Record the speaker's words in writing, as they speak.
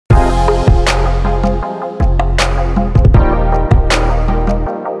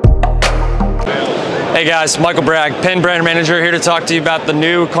Hey guys, Michael Bragg, Penn brand manager, here to talk to you about the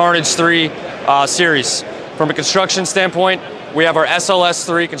new Carnage 3 series. From a construction standpoint, we have our SLS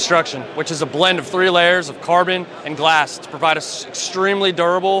 3 construction, which is a blend of 3 layers of carbon and glass to provide an extremely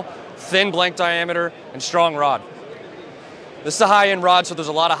durable, thin blank diameter, and strong rod. This is a high-end rod, so there's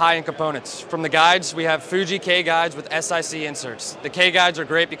a lot of high-end components. From the guides, we have Fuji K guides with SIC inserts. The K guides are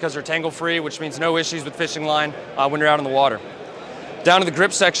great because they're tangle-free, which means no issues with fishing line when you're out in the water. Down to the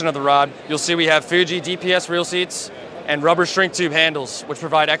grip section of the rod, you'll see we have Fuji DPS reel seats and rubber shrink tube handles, which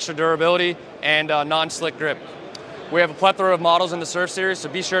provide extra durability and non-slick grip. We have a plethora of models in the Surf series, so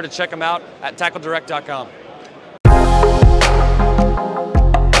be sure to check them out at TackleDirect.com.